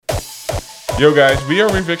Yo guys, we are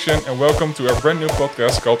Reviction and welcome to our brand new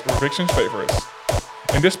podcast called Reviction's Favorites.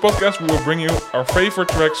 In this podcast we will bring you our favorite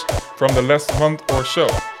tracks from the last month or so.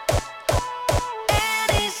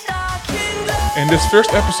 In this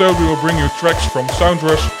first episode we will bring you tracks from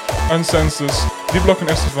Soundrush, Uncensus, D-Block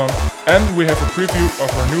and Estevan, and we have a preview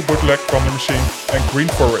of our new bootleg from The Machine and Green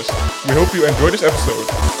Forest. We hope you enjoy this episode.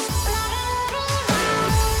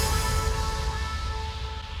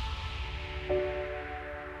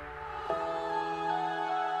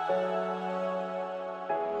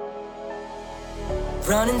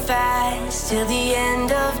 Running fast till the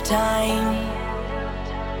end of time.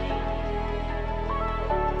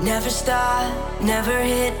 Never stop, never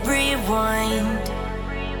hit rewind.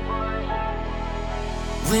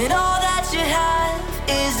 When all that you have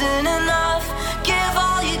isn't enough, give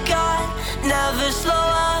all you got, never slow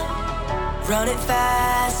up. Run it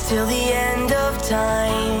fast till the end of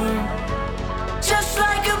time. Just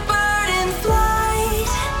like a bird in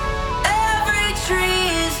flight, every tree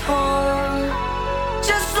is home.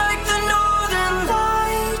 Just like the northern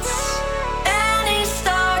lights, any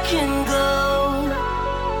star can glow,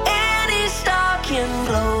 any star can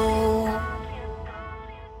glow.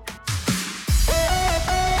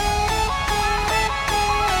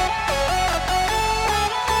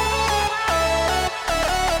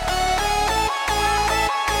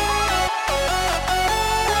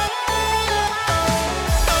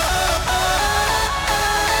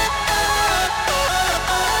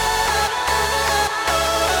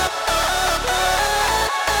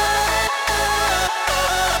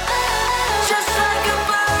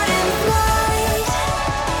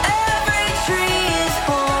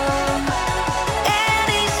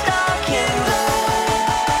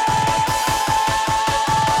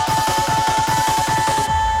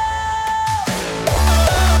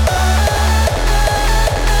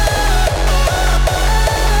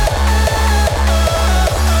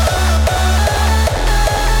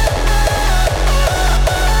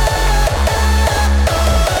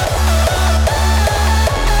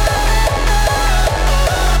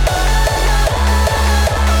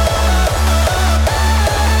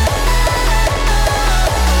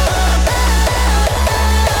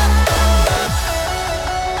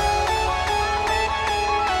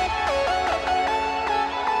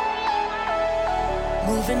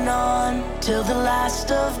 Moving on till the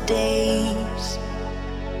last of days.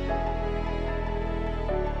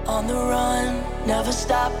 On the run, never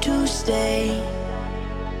stop to stay.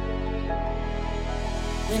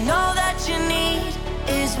 When all that you need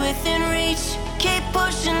is within reach, keep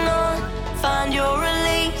pushing on, find your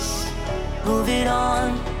release. Move it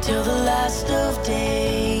on till the last of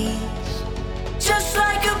days. Just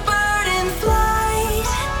like a bird in flight,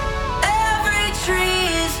 every tree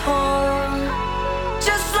is home.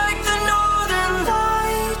 Just like the northern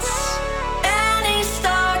lights, any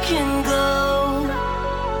star can glow,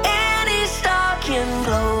 any star can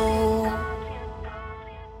glow.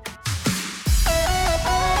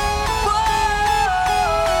 Whoa,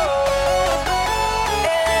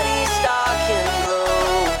 any star can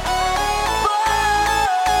glow. Whoa,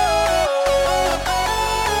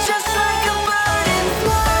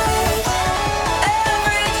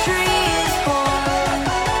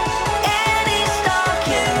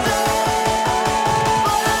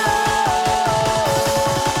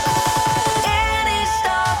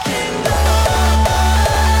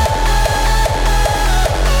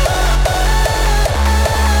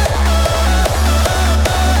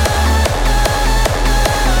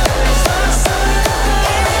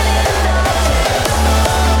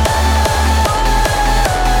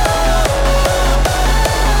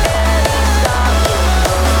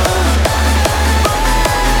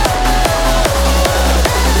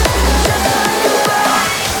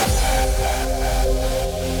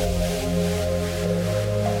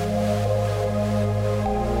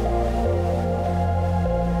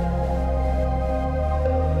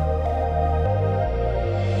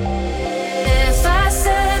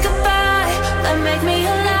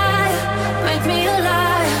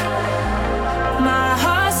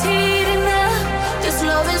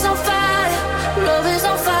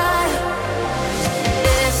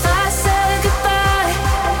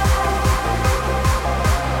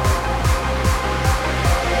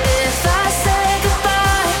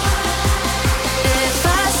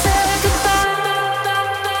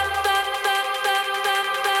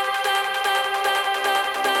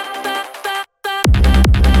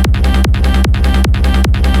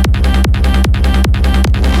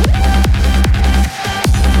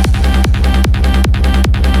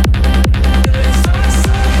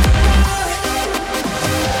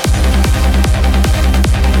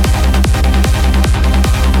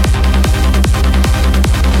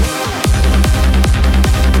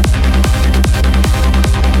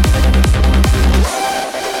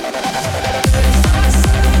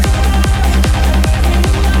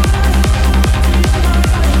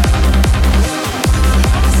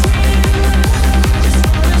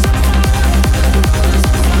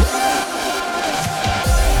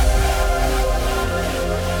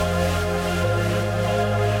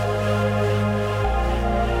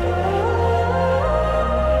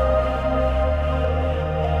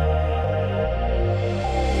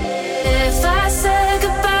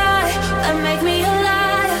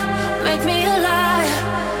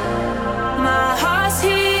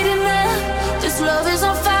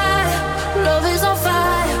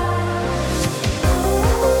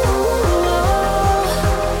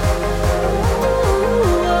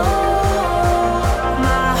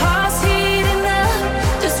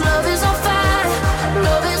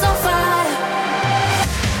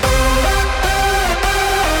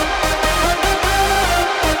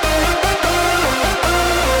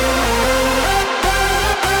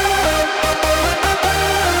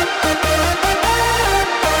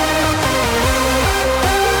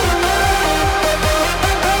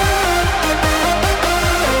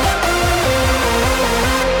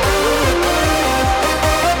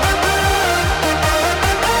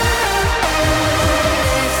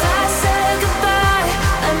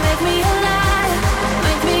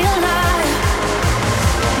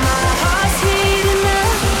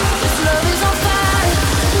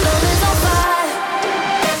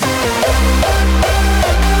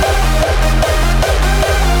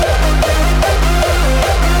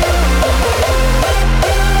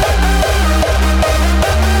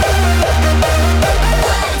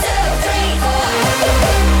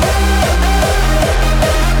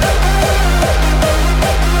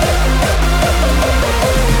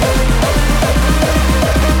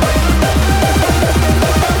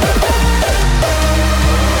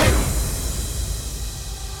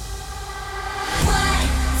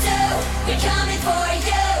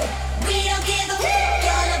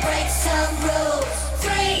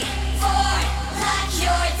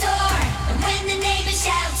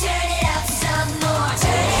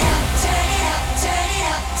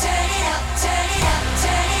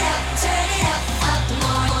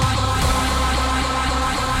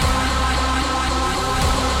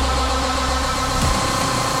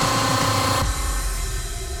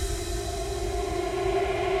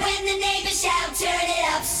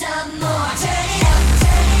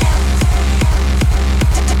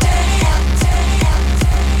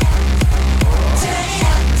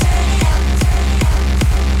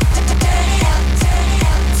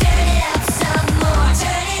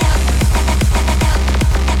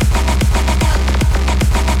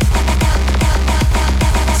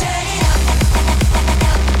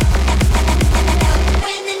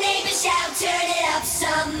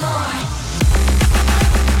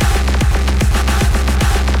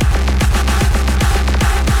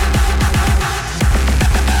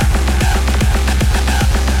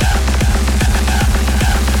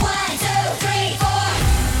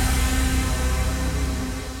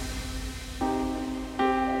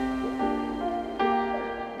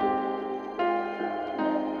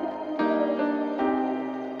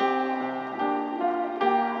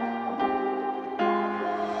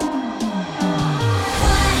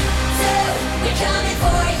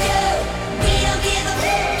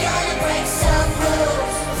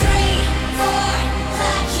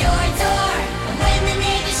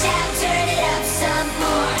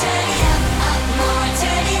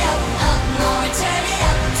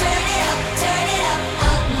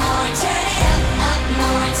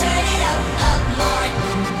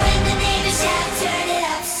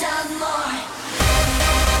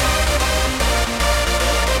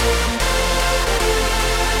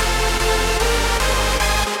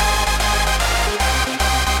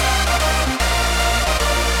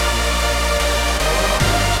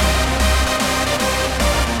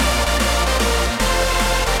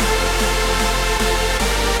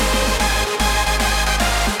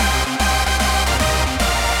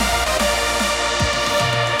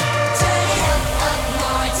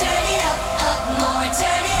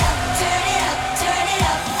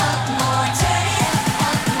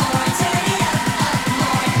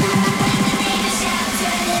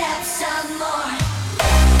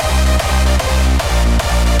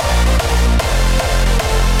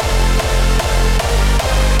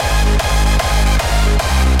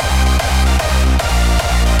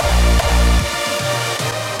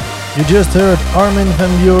 You just heard Armin van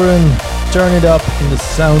Buuren, Turn It Up in the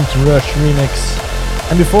Sound Rush remix.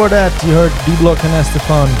 And before that you heard D-Block and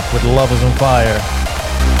Estefan with Love Is On Fire.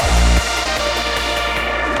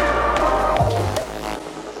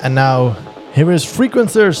 And now, here is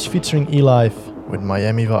Frequencers featuring E-Life with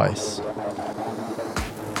Miami Vice.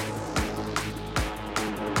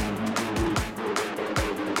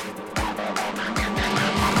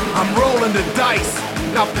 I'm rolling the dice,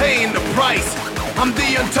 not paying the price. I'm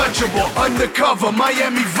the untouchable, undercover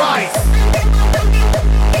Miami Vice.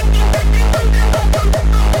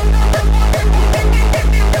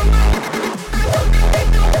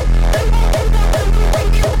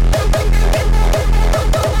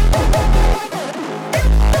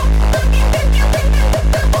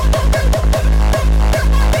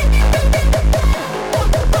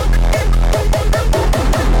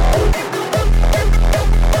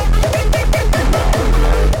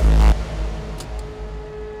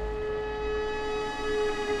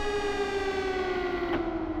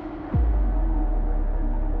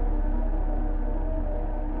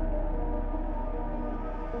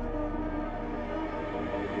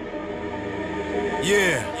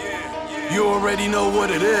 Yeah, you already know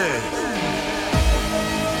what it is.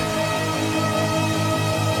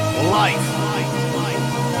 Life.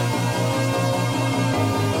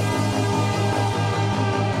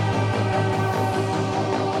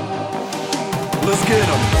 Let's get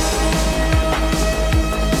 'em.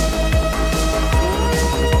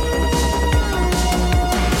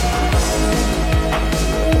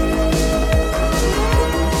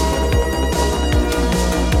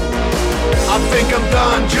 I think I'm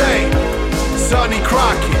Don J, Sonny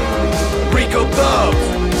Crockett, Rico Dubs,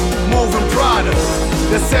 moving products.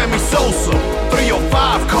 That's Sammy Sosa,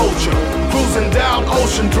 305 culture, cruising down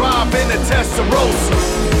Ocean Drive in a Testarossa.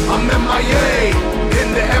 I'm MIA,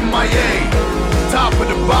 in the MIA, top of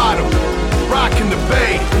the bottom, rocking the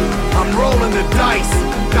bay. I'm rolling the dice,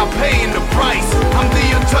 not paying the price. I'm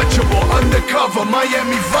the untouchable, undercover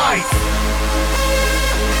Miami Vice.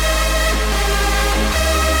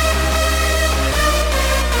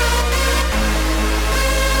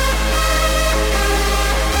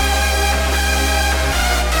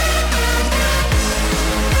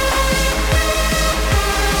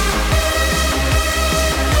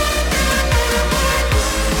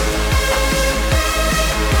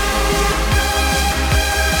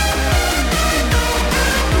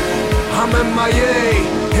 I'm MIA,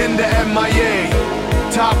 in the MIA,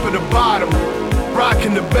 top of the bottom,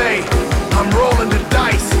 rocking the bay. I'm rolling the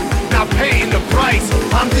dice, not paying the price.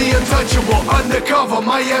 I'm the untouchable, undercover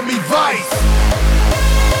Miami Vice.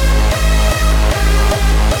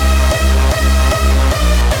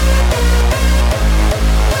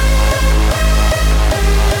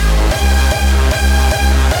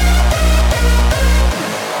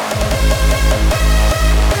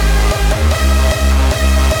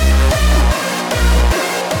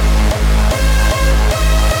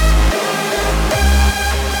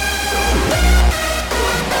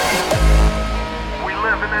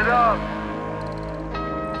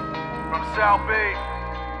 South Bay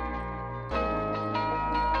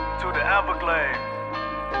to the Everglades.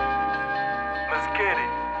 Let's get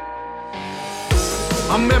it.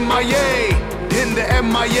 I'm MIA, in the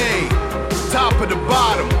MIA, top of the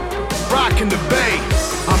bottom, rocking the bay.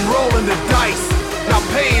 I'm rolling the dice, not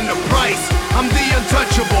paying the price. I'm the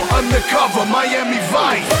untouchable, undercover Miami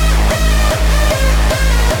Vice.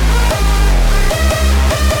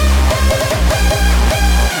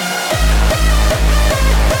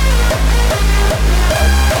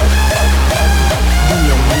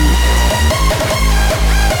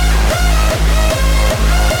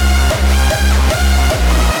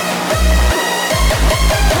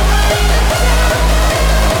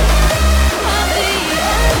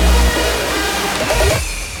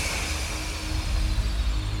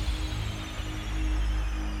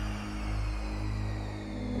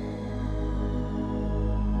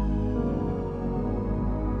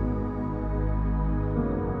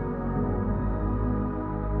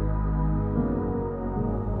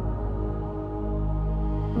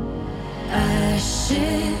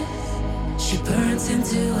 She burns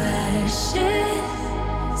into ashes,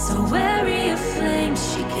 so wary of flames,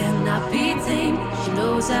 she cannot be tamed. She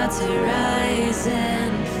knows how to rise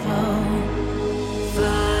and fall.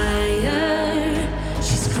 Fire,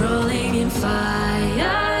 she's crawling in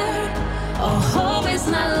fire. All hope is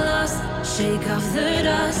not lost, shake off the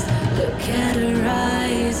dust. Look at her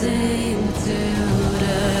rising to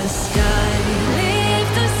the sky.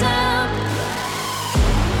 Lift us up,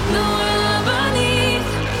 the world beneath.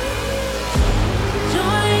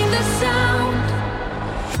 Join the sound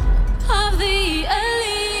of the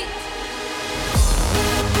elite.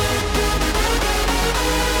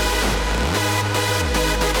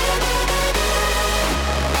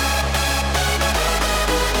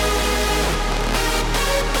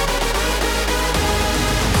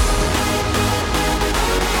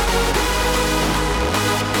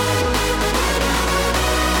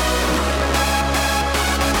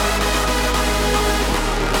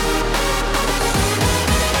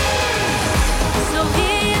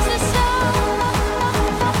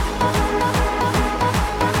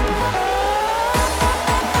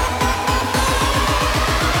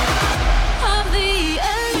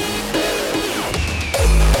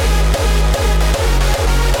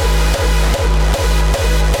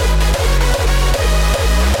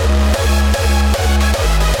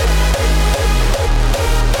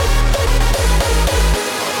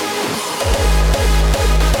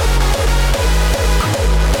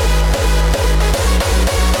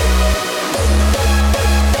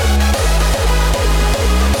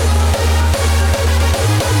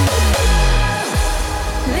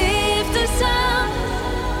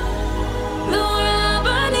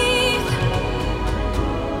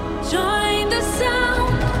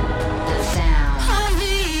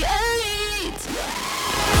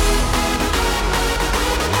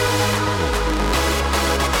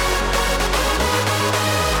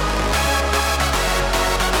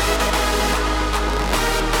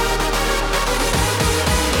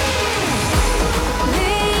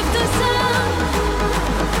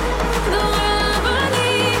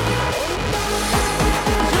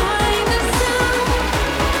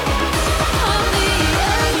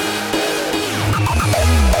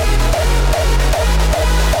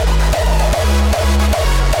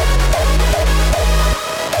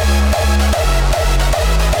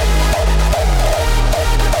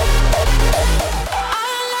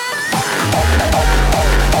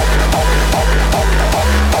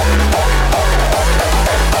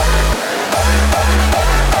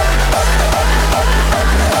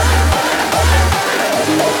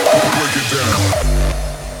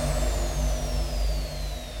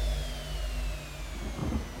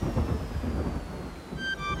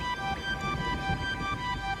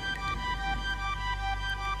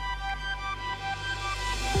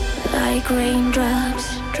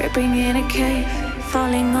 raindrops dripping in a cave,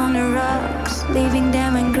 falling on the rocks, leaving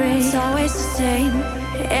them engraved. It's always the same,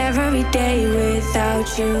 every day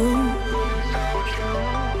without you.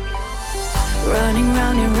 Running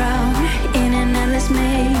round and round in an endless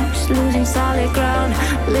maze, losing solid ground,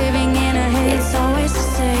 living in a haze. It's always the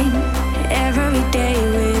same, every day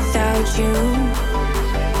without you.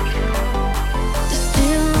 The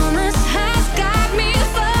stillness has got me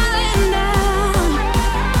falling down,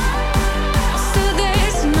 so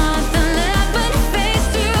there's nothing left but face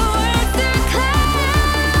towards the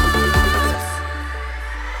clouds.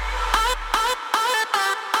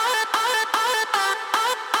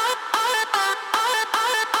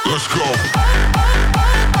 Let's go.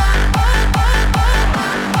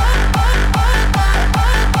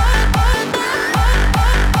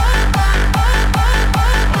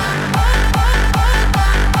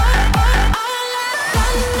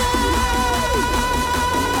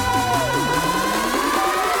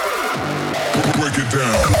 Break it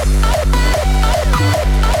down.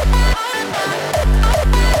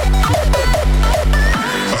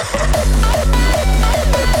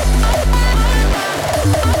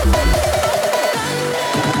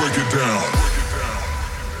 Break it down.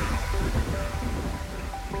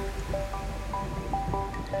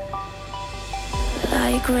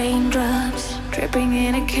 Like raindrops dripping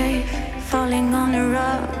in a cave, falling on the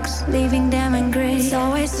rocks, leaving them engraved. It's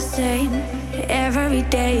always the same, every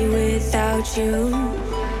day without you.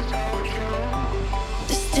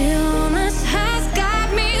 The stillness has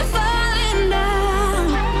got me falling down,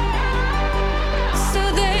 so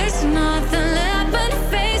there's nothing left but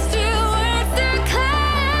face towards the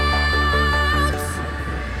clouds.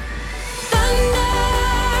 Thunder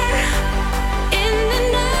in the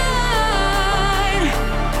night,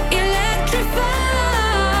 electrify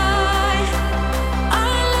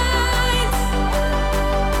our lights.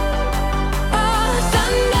 Oh,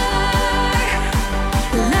 thunder,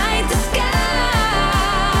 light the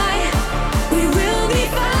sky. We will be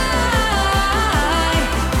fine.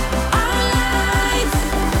 Our lights.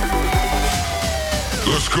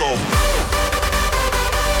 Let's go.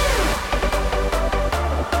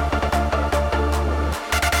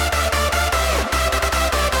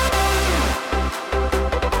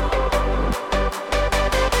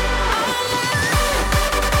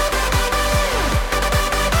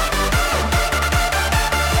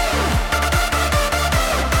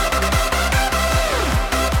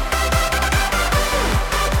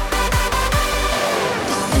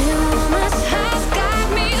 Stillness has got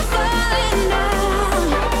me falling down,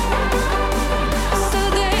 so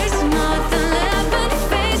there's nothing left but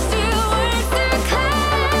face towards the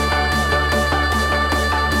clouds.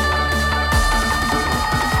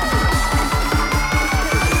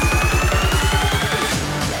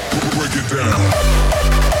 Break it down.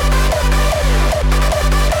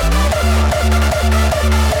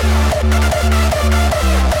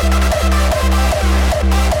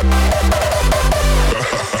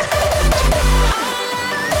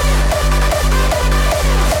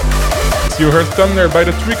 You heard Thunder by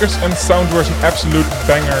the Tweakers and Soundrush, an absolute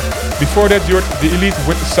banger. Before that you heard The Elite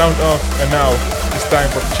with The Sound Of, and now it's time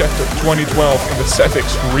for Chapter 2012 in the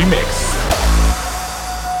Savix remix.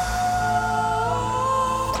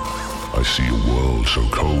 I see a world so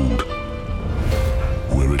cold,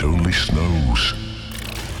 where it only snows,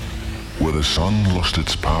 where the sun lost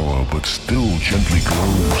its power but still gently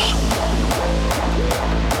glows.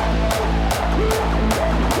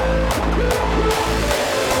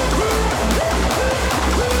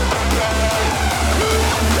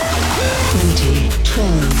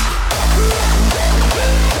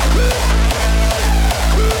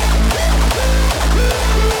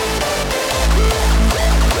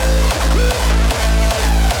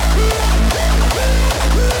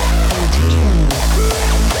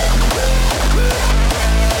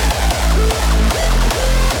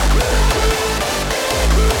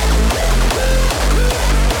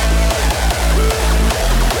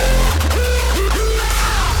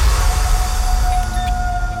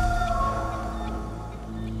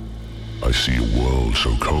 I see a world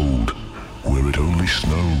so cold, where it only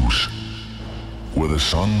snows, where the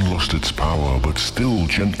sun lost its power but still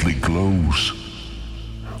gently glows,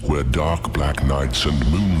 where dark black nights and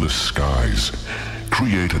moonless skies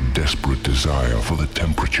create a desperate desire for the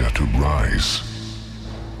temperature to rise.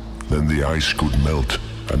 Then the ice could melt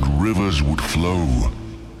and rivers would flow,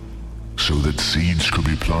 so that seeds could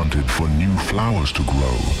be planted for new flowers to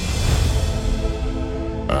grow.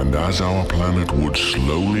 And as our planet would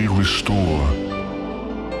slowly restore,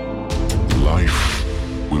 life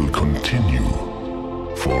will continue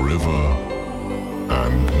forever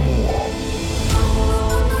and more.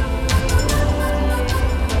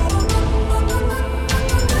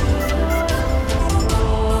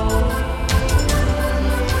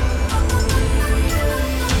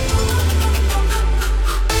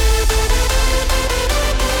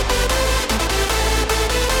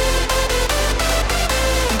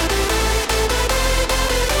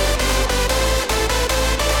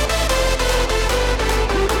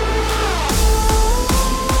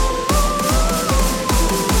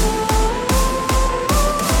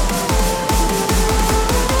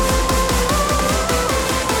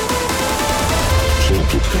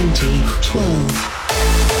 2012.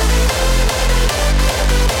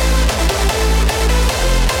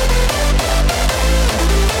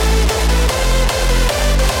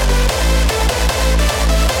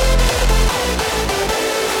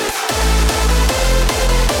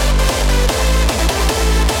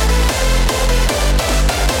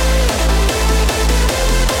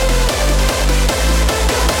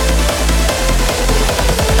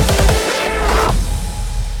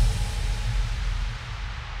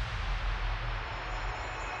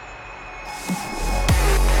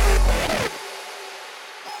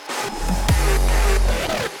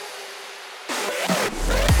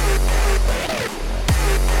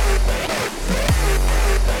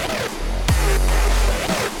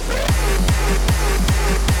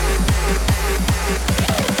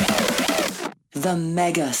 The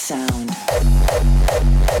Mega Sound.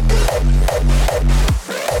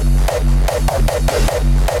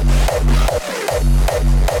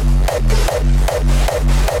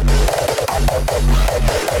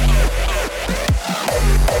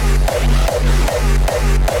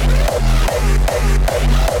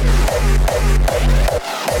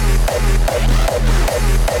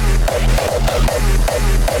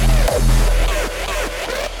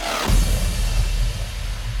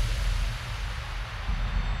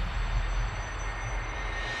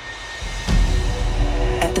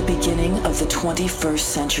 Of the 21st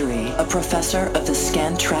century, a professor of the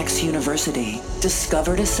Scantraxx University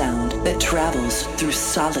discovered a sound that travels through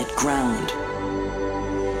solid ground.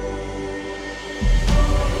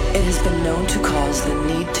 It has been known to cause the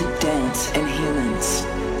need to dance in humans.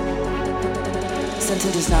 Since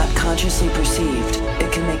it is not consciously perceived,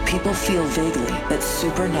 it can make people feel vaguely that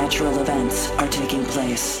supernatural events are taking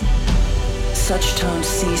place. Such tones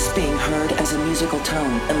cease being heard as a musical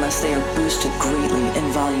tone unless they are boosted greatly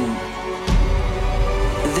in volume.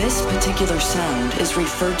 This particular sound is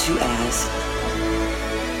referred to as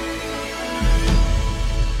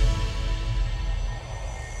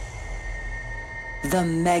the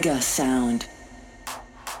Mega Sound.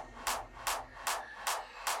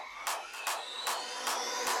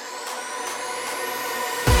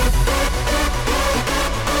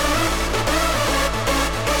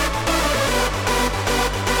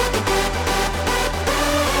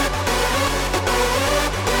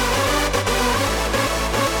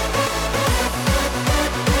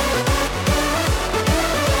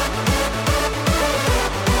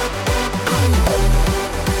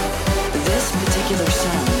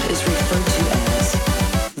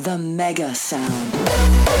 The Mega Sound.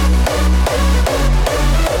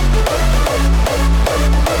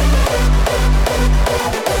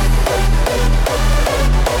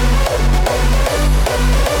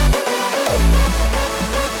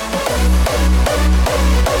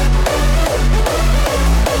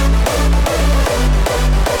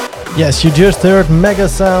 Yes, you just heard Mega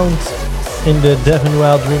Sound in the Devin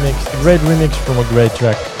Wild remix. A great remix from a great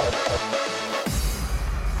track.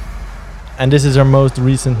 And this is our most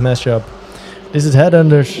recent mashup. This is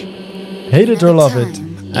Headhunters, Hate It or Love It,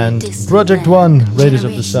 and Project One, Raiders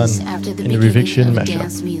of the Sun, in the Reviction mashup.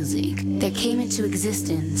 Dance music, there came into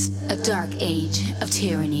existence a dark age of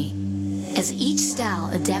tyranny. As each style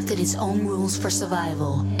adapted its own rules for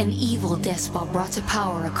survival, an evil despot brought to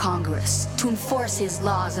power a Congress to enforce his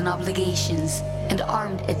laws and obligations, and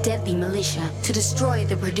armed a deadly militia to destroy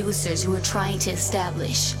the producers who were trying to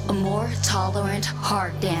establish a more tolerant,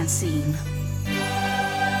 hard dance scene.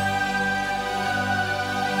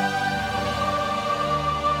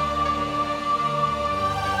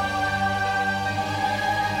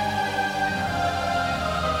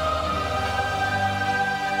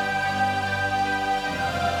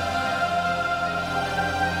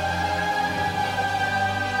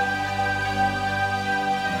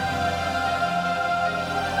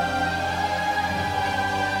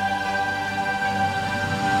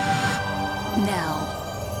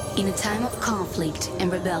 In a time of conflict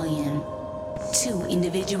and rebellion, two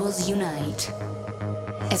individuals unite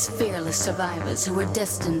as fearless survivors who are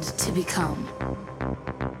destined to become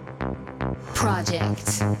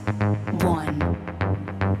Project One.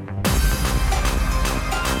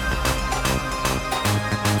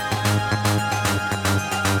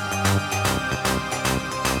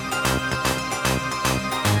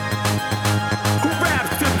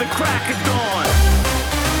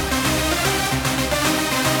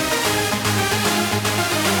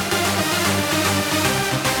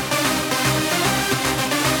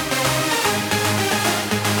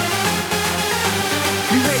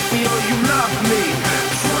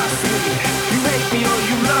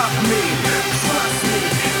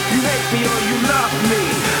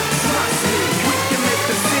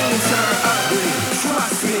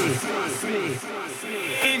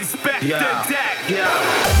 We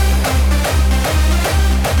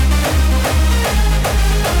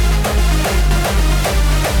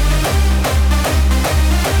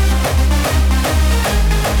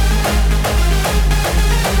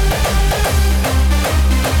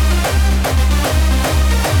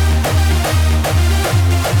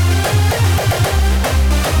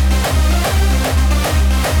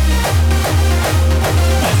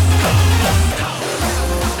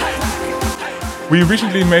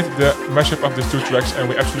recently made the mashup of these two tracks and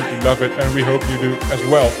we absolutely love it and we hope you do as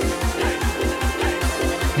well.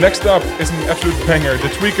 Next up is an absolute banger, The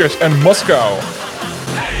Tweakers and Moscow.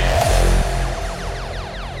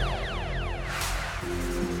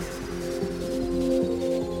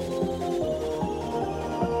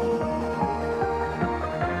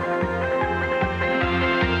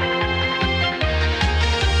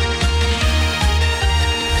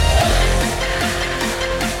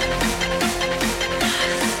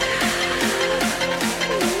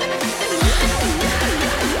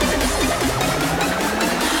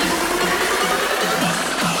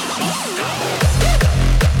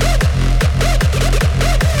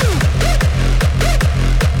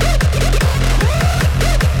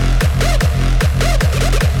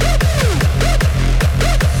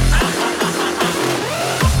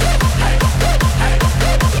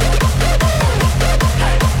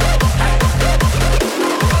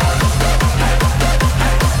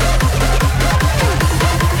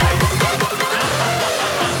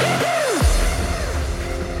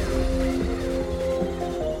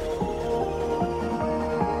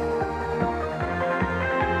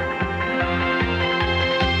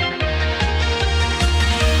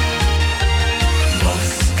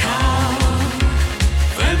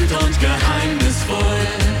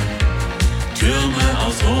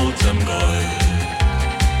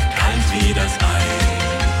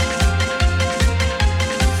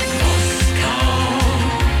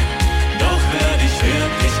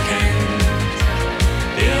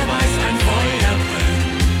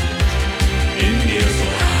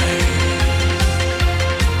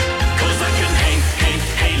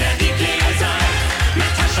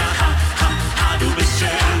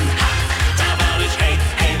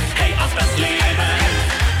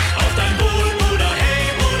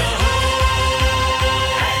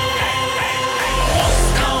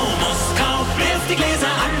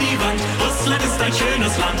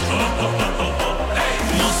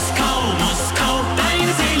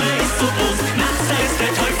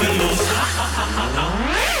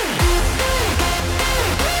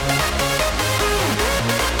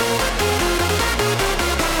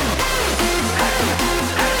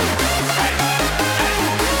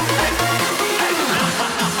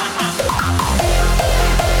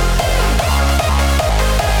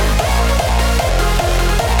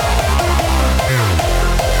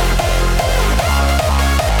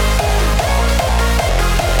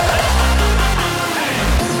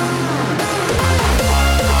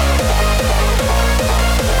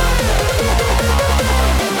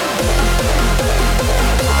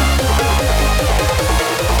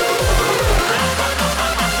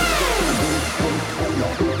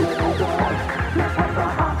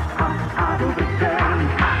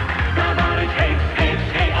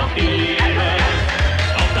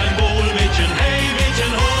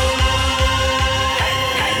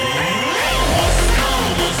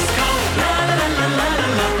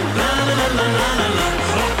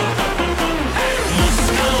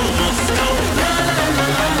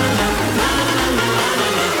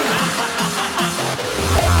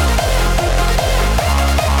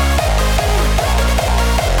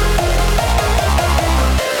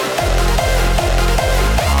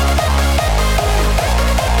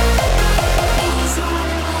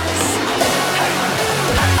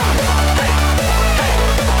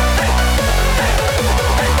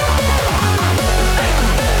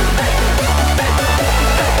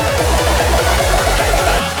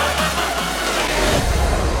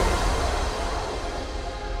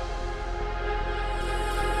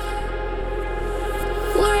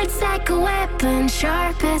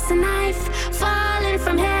 sharp as a knife, falling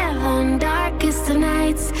from heaven, darkest of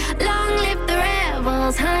nights. Long live the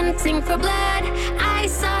rebels, hunting for blood. I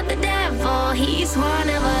saw the devil, he's one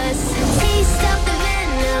of us. Taste of the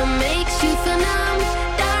venom makes you feel numb.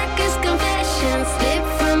 Darkest confessions slip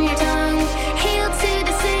from your tongue. Hail to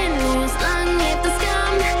the sinners, long live the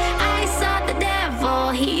scum. I saw the devil,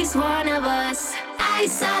 he's one of us. I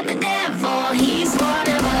saw the devil, he's one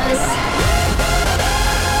of us.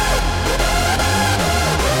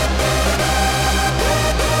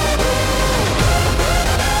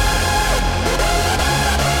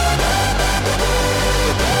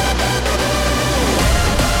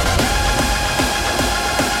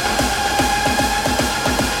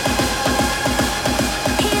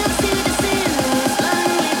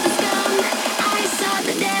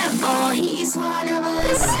 he's one of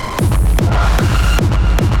us.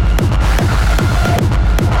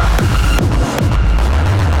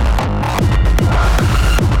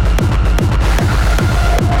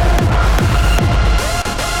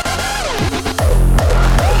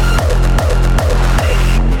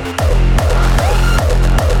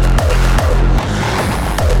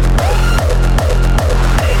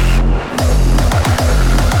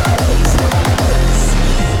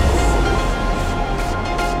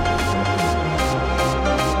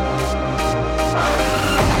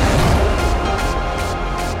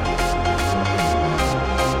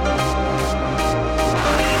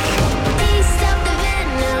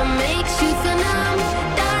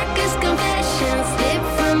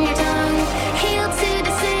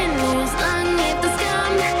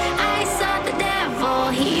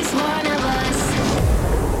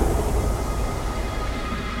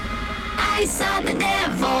 I saw the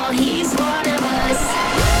devil, he's one of us.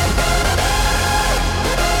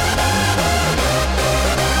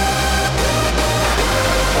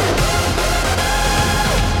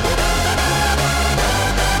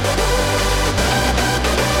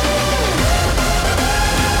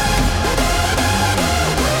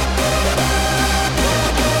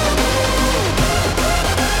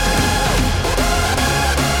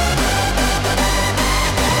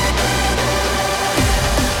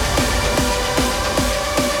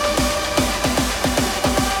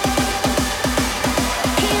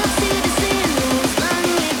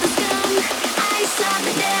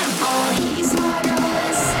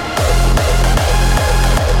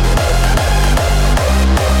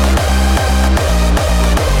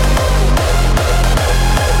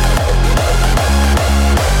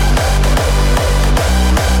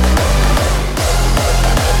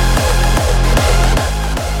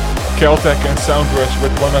 Caltech and Soundrush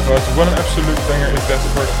with One of Us. What an absolute banger is that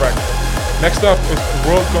first track. Next up is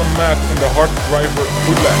World Gone Mad in the Hard Driver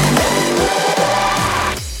bootleg.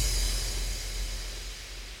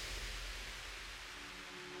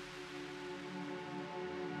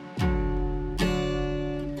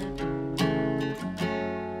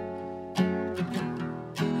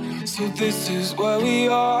 So this is where we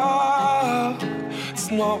are. It's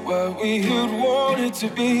not where we had wanted to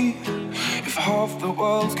be. If half the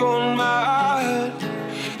world's gone mad,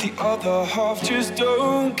 the other half just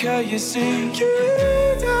don't care, you see.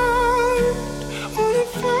 You don't wanna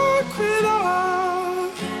fuck with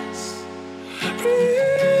us.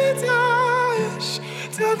 Breathe us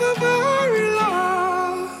to the very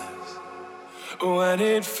last. When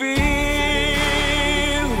it feels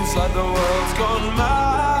like the world's gone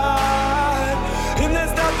mad, and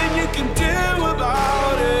there's nothing you can do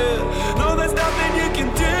about it. No, there's nothing you can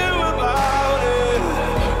do about it.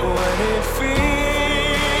 When it feels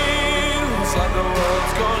like the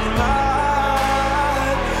world's gone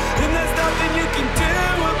mad, and there's nothing you can do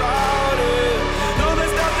about it. No,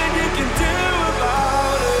 there's nothing you can do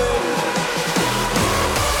about it.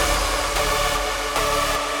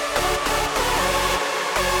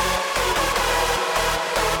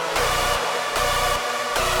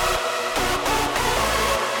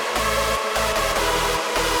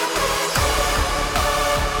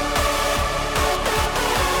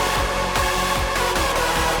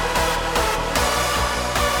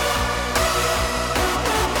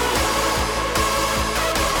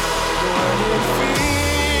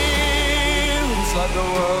 Like the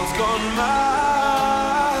world's gone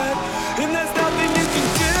mad, and there's nothing you can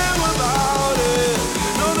do about it.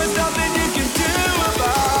 No, there's nothing you can do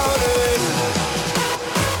about it.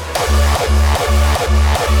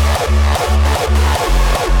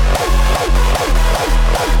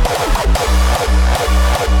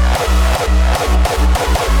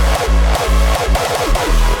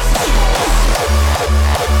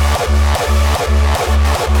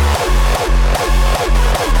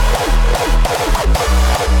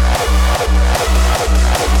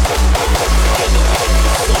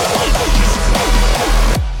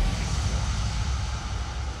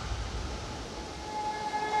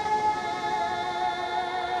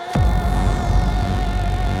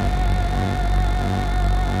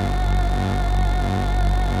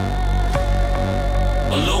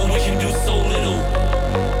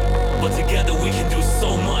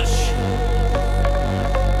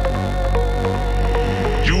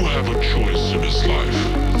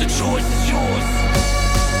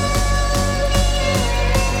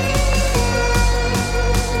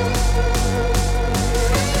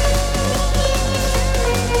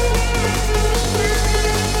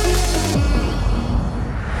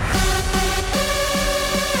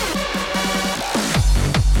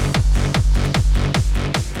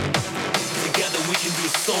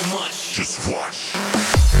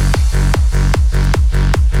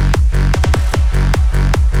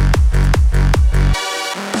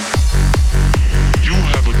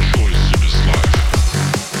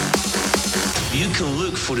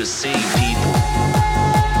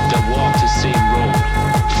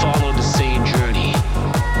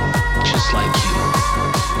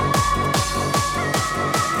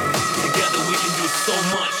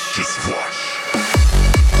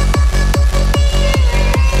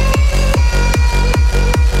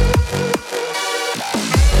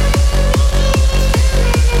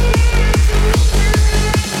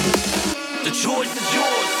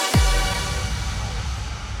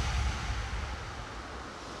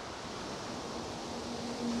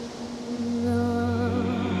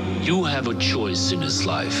 You have a choice in this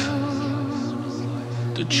life.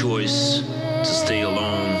 The choice to stay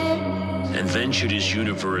alone and venture this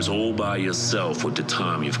universe all by yourself with the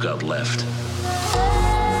time you've got left.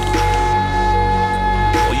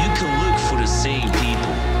 Or you can look for the same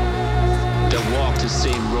people that walk the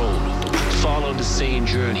same road, follow the same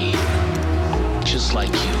journey, just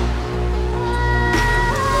like you.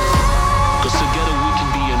 'Cause together we can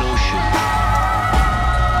be an ocean,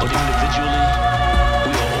 but individually,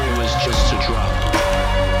 we are always just a drop.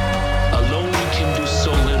 Alone we can do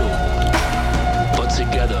so little, but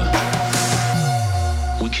together,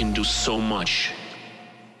 we can do so much.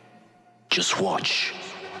 Just watch.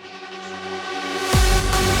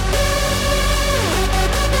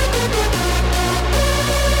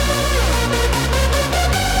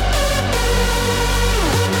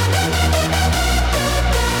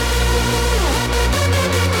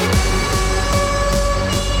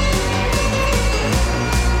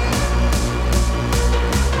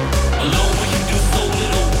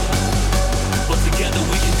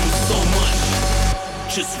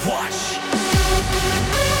 Just watch.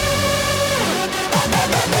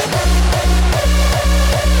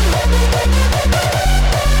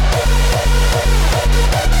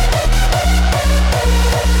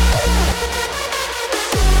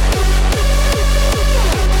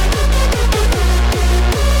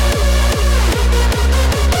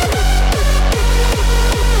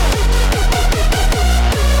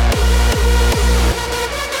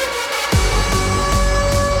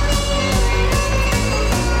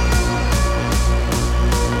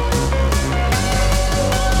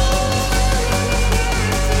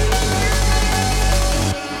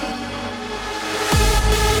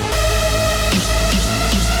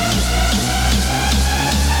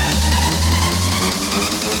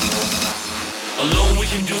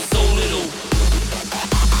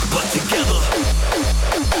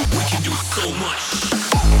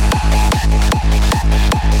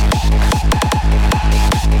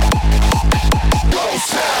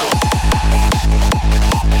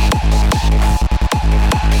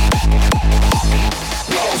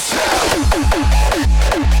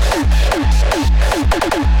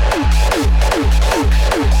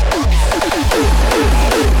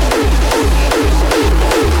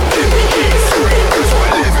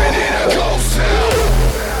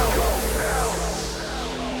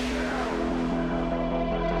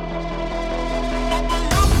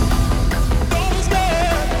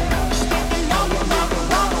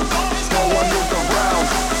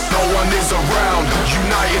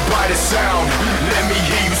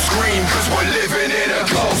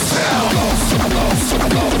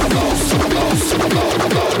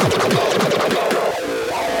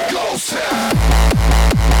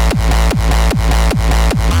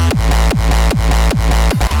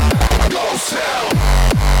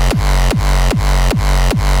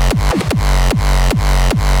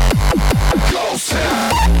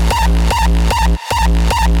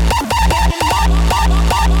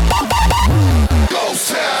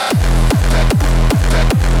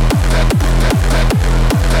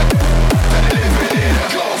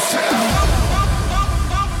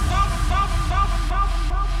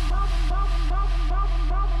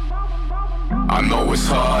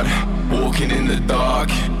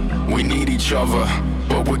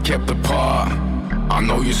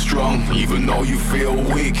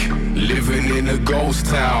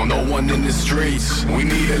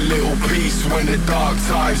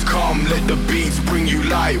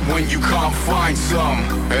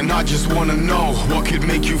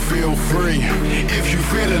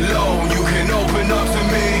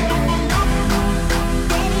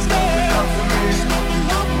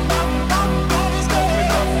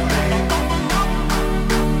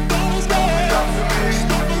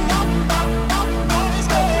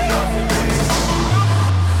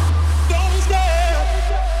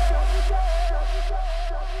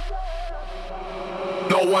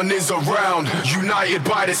 Is around, united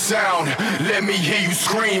by the sound. Let me hear you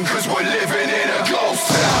scream, 'cause we're living in a ghost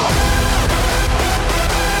town.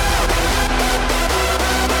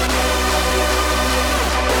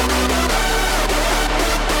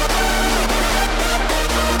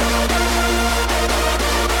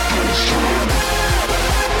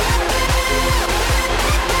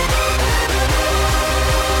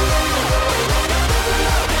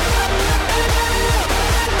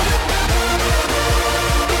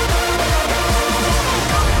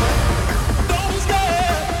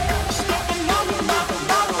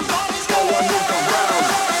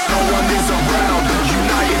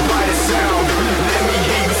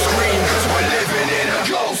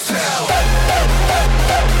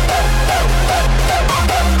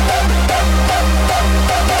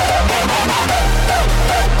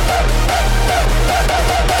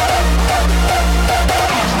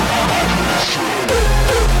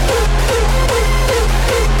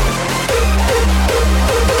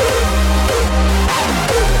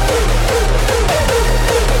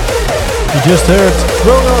 You just heard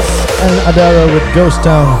Kronos and Adara with Ghost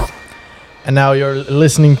Town. And now you're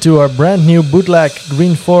listening to our brand new bootleg,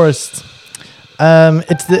 Green Forest.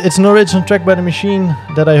 It's an original track by The Machine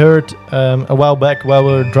that I heard a while back while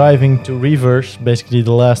we were driving to Reverse, basically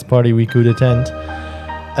the last party we could attend.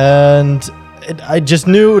 And I just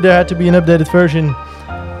knew there had to be an updated version.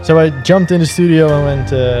 So I jumped in the studio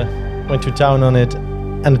and went to town on it,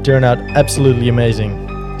 and it turned out absolutely amazing.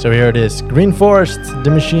 So here it is, Green Forest, The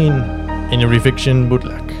Machine, in a Reviction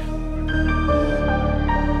bootleg.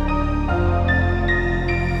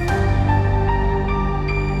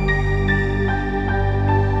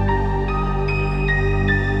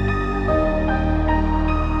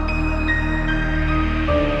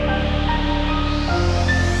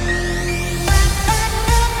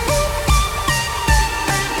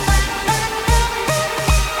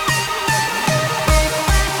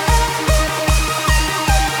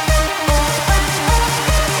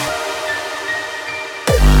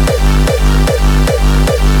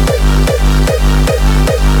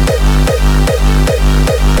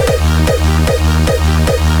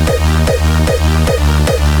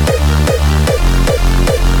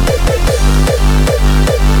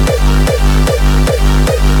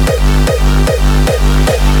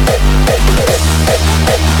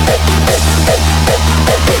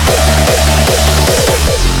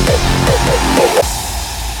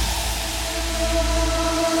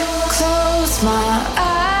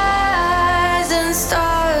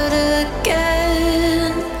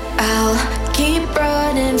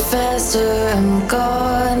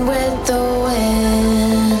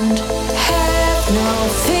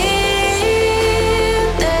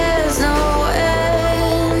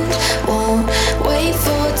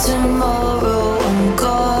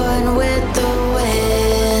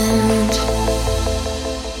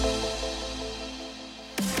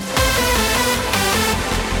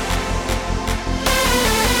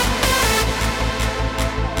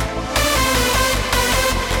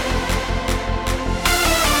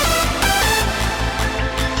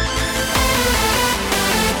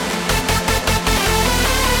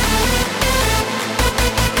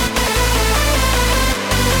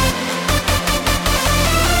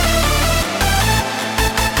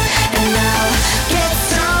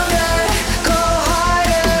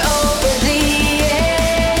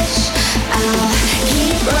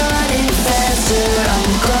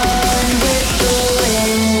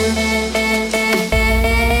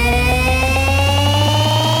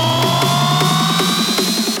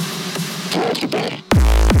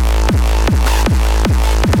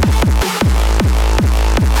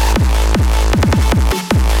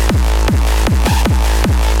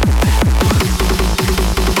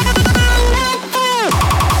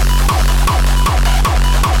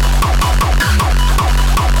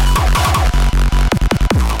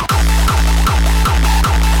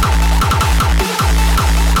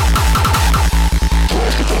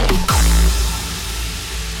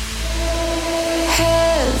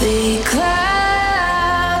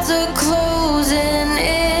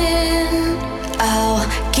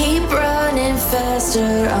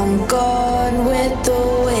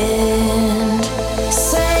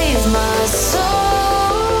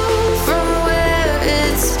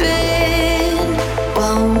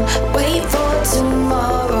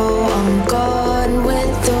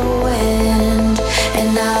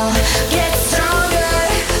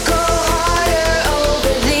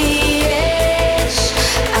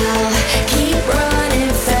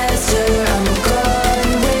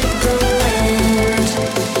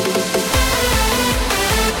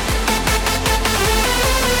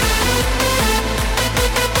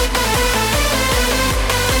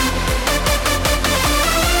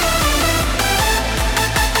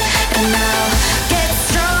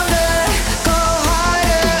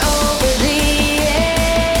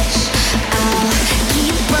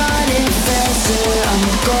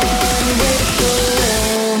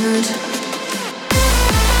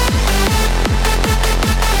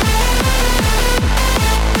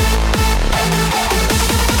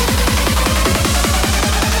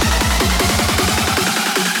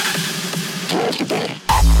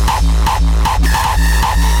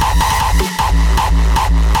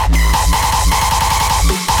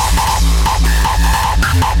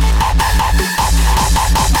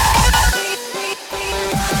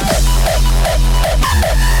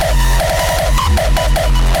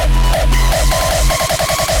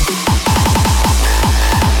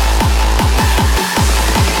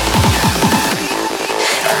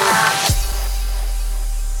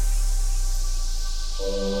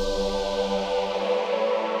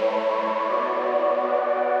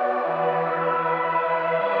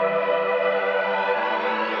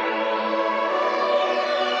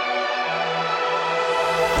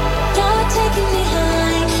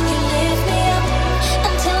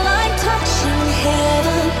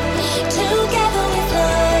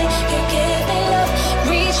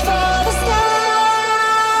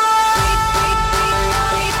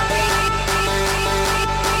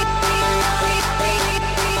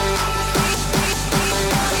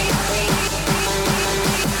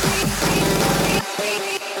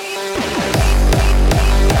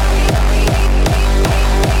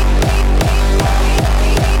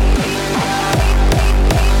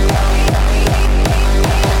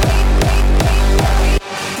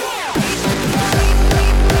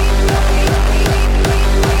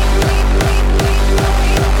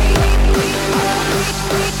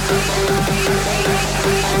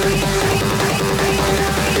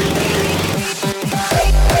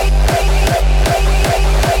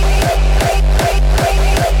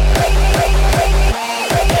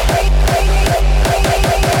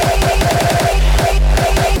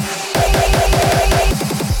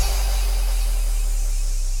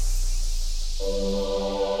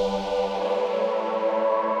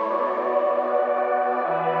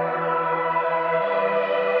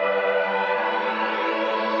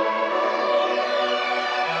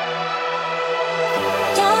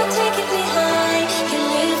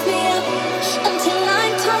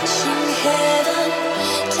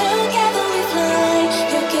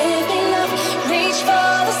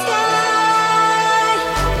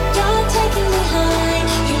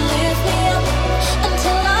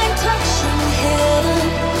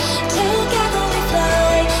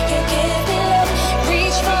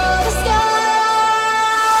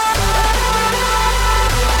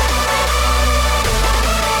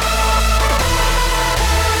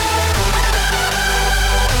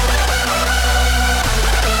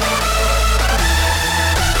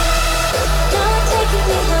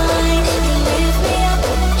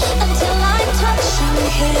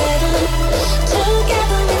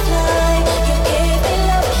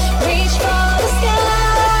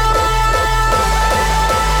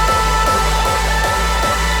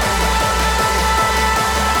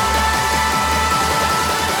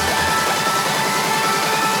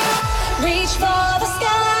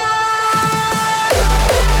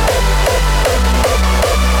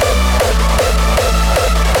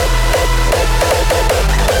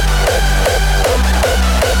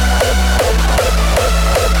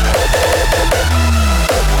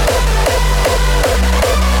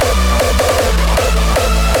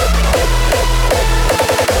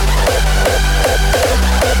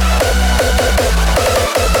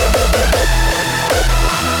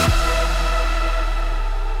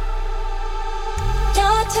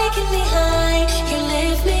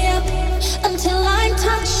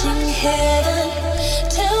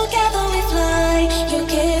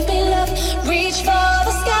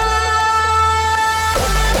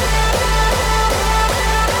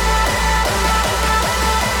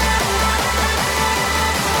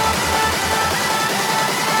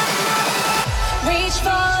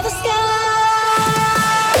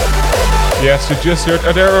 Yes, you just heard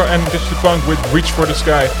Adara and Digipunk with Reach for the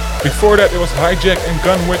Sky. Before that it was Hijack and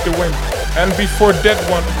Gun with the Wind. And before that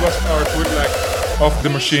one it was our bootleg of The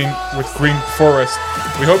Machine with Green Forest.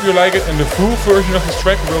 We hope you like it, and the full version of this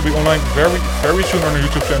track will be online very, very soon on our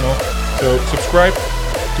YouTube channel. So subscribe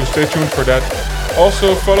to stay tuned for that.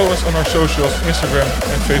 Also follow us on our socials, Instagram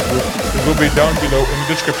and Facebook. It will be down below in the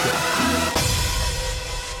description.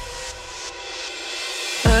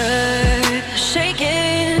 Earth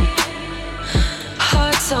shaking,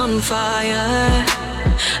 hearts on fire.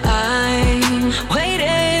 I'm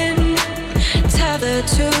waiting, tethered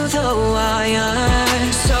to the wire.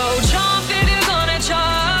 So jump if you're gonna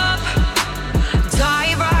jump,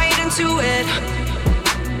 dive right into it.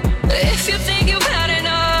 If you think you've had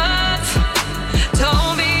enough,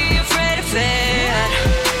 don't be afraid of it.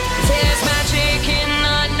 There's magic in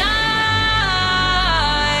the night.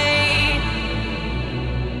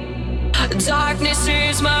 Darkness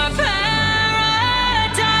is my paradise,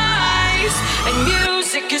 and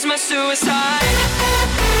music is my suicide.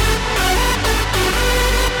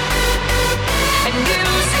 And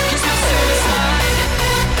music is my suicide.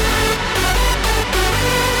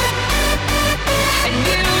 And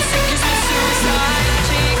music is my suicide.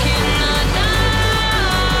 Magic in the night.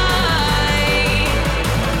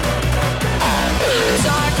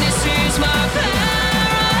 Darkness is my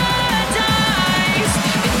paradise,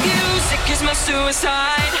 and music is my suicide.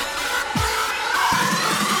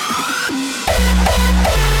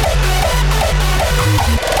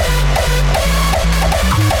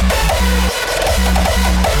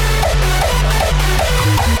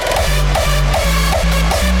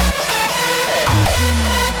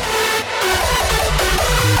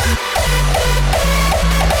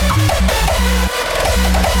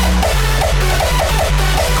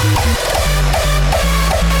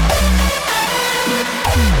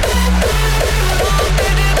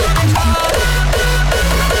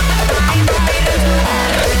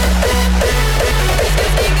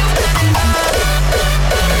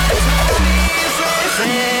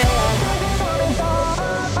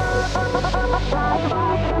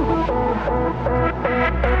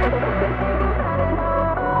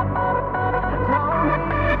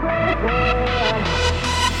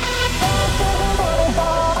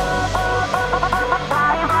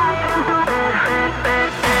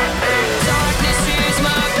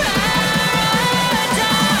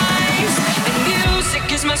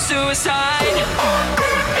 Suicide.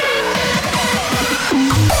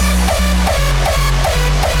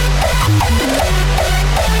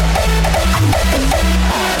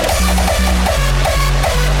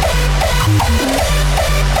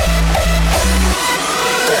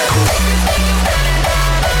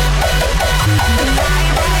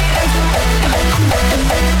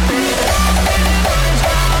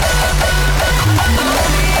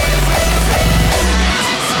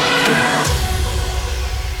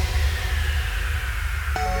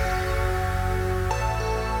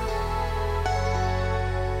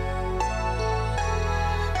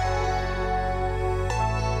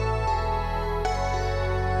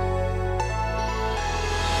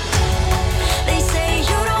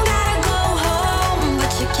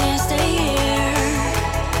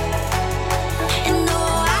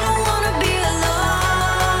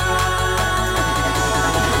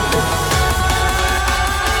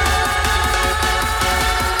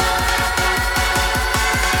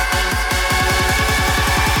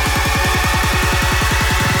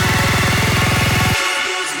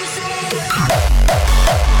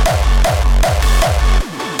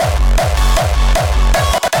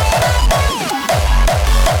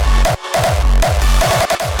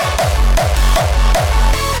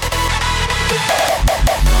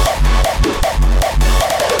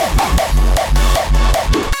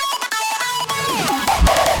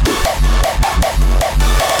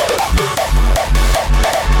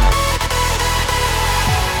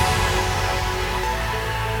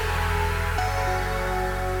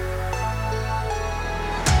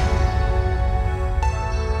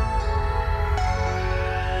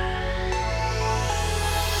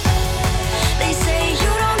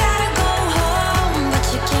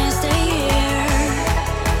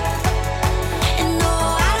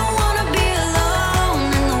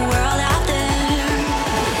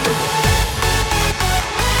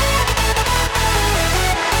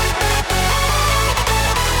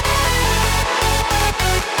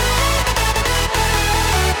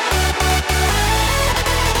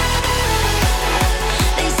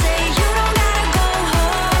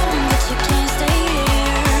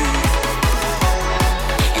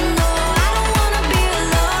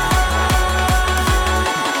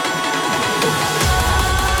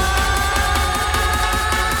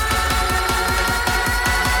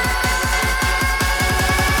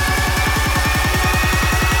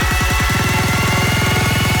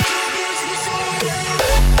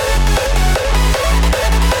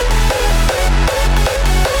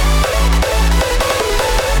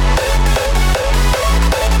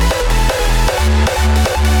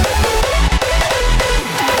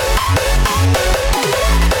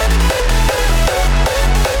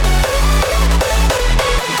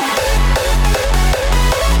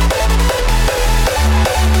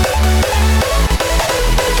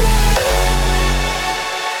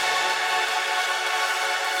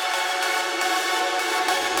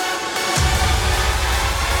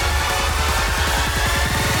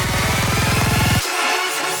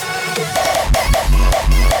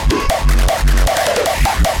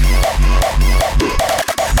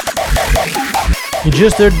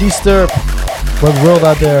 just heard Disturb. What world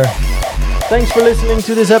out there. Thanks for listening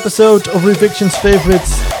to this episode of Reviction's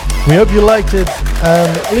Favorites. We hope you liked it.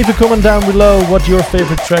 Leave a comment down below what your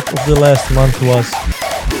favorite track of the last month was.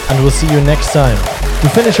 And we'll see you next time. To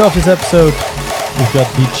finish off this episode, we've got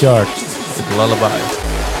Beat Charged with Lullaby.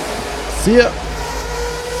 See ya!